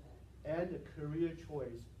connections and the career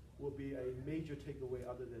choice will be a major takeaway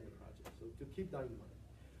other than the project. So to keep that in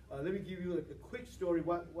mind. Let me give you a quick story.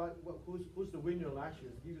 Who's the winner last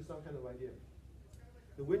year? To give you some kind of idea.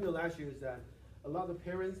 The winner last year is that a lot of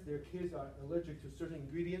parents, their kids are allergic to certain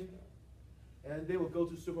ingredient, and they will go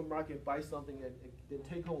to supermarket, buy something, and then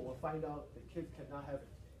take home or find out the kids cannot have it.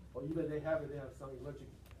 Or even they have it, they have some allergic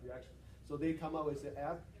reaction. So they come out with an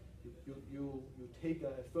app. You take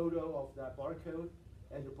a photo of that barcode,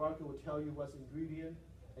 and the barcode will tell you what's ingredient,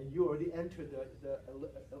 and you already entered the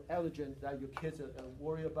allergen that your kids are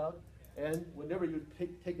worried about. And whenever you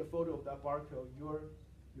take a photo of that barcode, your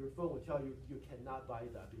phone will tell you you cannot buy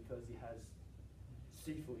that because it has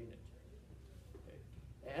seafood in it. Okay.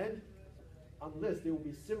 And unless there will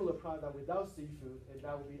be similar product without seafood, and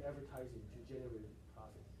that will be advertising to generate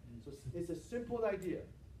profit. So it's a simple idea,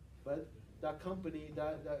 but that company,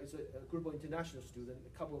 that is a group of international students,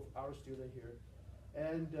 a couple of our students here,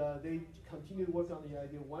 and they continue to work on the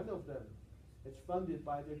idea. One of them is funded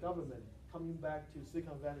by their government, coming back to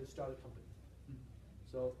Silicon Valley and start a company.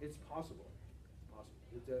 So it's possible.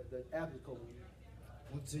 The app is called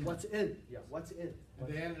What's In. Yeah, What's In. And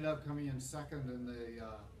they ended up coming in second in the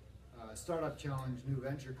Startup Challenge New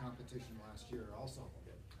Venture competition last year also.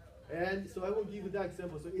 And so I will give you that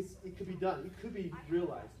example. So it could be done. It could be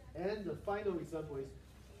realized. And the final example is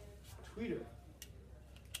Twitter.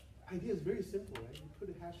 Idea is very simple, right? You put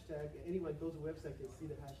a hashtag, anyone goes to the website can see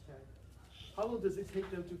the hashtag. How long does it take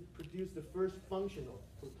them to produce the first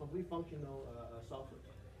complete functional software?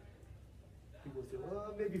 People say,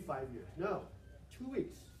 well, maybe 5 years. No, 2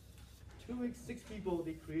 weeks. 2 weeks, 6 people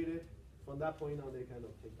they created. From that point on, they kind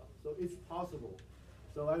of take off. So it's possible.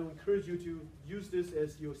 So I would encourage you to use this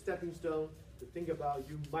as your stepping stone to think about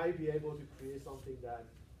you might be able to create something that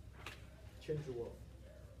changes the world.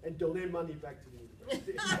 And donate money back to the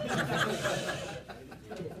university.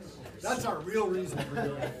 That's our real reason for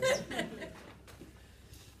doing it.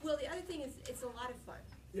 Well, the other thing is, it's a lot of fun.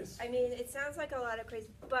 Yes. I mean, it sounds like a lot of crazy,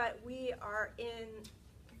 but we are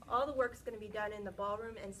all the work's going to be done in the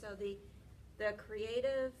ballroom, and so the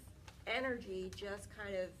creative energy just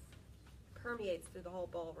kind of permeates through the whole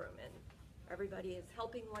ballroom, and everybody is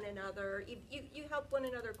helping one another. You help one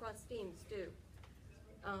another across teams too.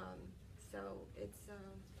 So it's.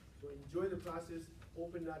 So enjoy the process.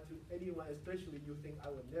 Open that to anyone, especially you think I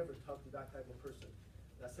would never talk to that type of person.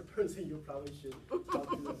 That's the person you probably should talk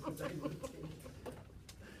to.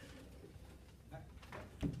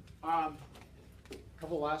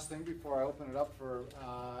 Couple last things before I open it up for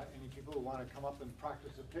any people who want to come up and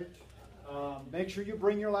practice a pitch. Make sure you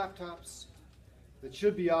bring your laptops. That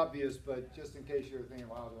should be obvious, but just in case you're thinking,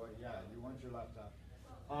 wow, yeah, you want your laptop.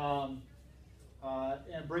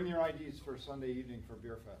 And bring your IDs for Sunday evening for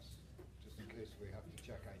Beer Fest, just in case we have to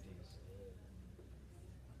check IDs.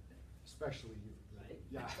 Especially you. Right?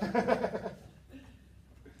 Yeah.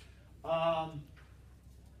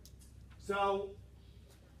 So,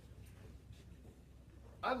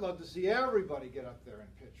 I'd love to see everybody get up there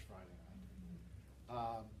and pitch Friday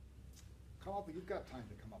night. Come up, you've got time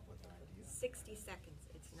to come up with an idea. 60 seconds.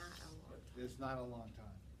 It's not a long time. It's not a long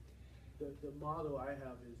time. The model I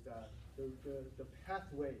have is that the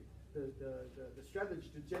pathway, the strategy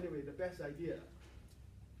to generate the best idea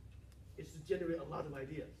is to generate a lot of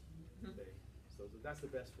ideas. Okay? So that's the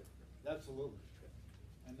best way. Absolutely.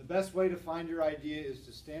 And the best way to find your idea is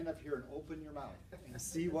to stand up here and open your mouth and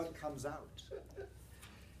see what comes out.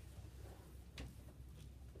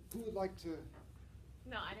 Who would like to?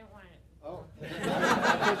 No, I didn't want it. Oh,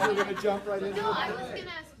 I thought you were going to jump right into it. No, I was going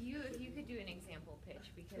to ask you if you could do an example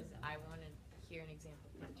pitch because I want to hear an example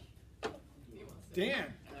pitch.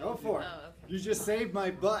 Dan, go for it. Oh, okay. You just saved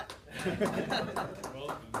my butt.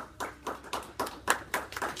 Welcome.